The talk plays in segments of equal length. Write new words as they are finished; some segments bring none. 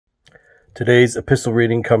Today's epistle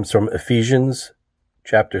reading comes from Ephesians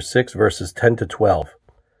chapter 6, verses 10 to 12.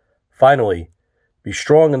 Finally, be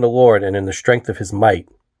strong in the Lord and in the strength of his might.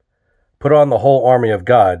 Put on the whole army of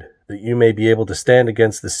God, that you may be able to stand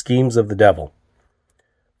against the schemes of the devil.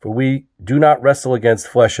 For we do not wrestle against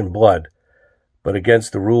flesh and blood, but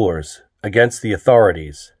against the rulers, against the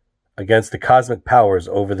authorities, against the cosmic powers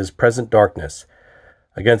over this present darkness,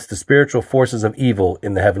 against the spiritual forces of evil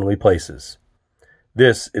in the heavenly places.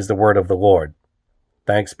 This is the word of the Lord.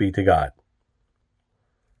 Thanks be to God.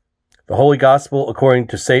 The Holy Gospel according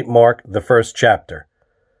to St. Mark, the first chapter.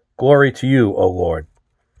 Glory to you, O Lord.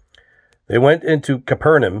 They went into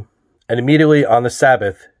Capernaum, and immediately on the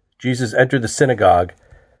Sabbath, Jesus entered the synagogue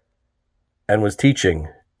and was teaching,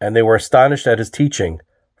 and they were astonished at his teaching,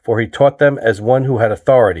 for he taught them as one who had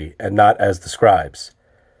authority, and not as the scribes.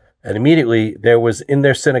 And immediately there was in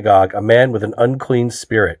their synagogue a man with an unclean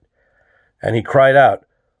spirit. And he cried out,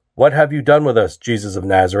 "What have you done with us, Jesus of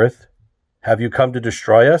Nazareth? Have you come to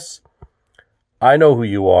destroy us? I know who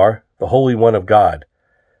you are, the Holy One of God."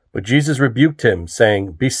 But Jesus rebuked him,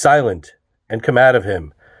 saying, "Be silent, and come out of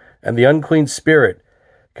him." And the unclean spirit,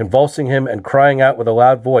 convulsing him and crying out with a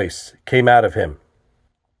loud voice, came out of him.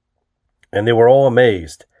 And they were all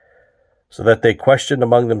amazed, so that they questioned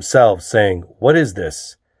among themselves, saying, "What is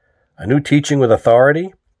this? A new teaching with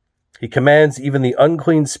authority? He commands even the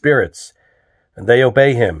unclean spirits, and they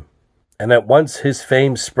obey him." And at once his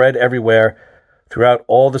fame spread everywhere throughout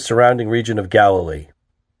all the surrounding region of Galilee.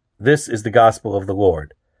 This is the gospel of the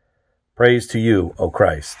Lord. Praise to you, O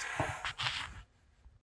Christ.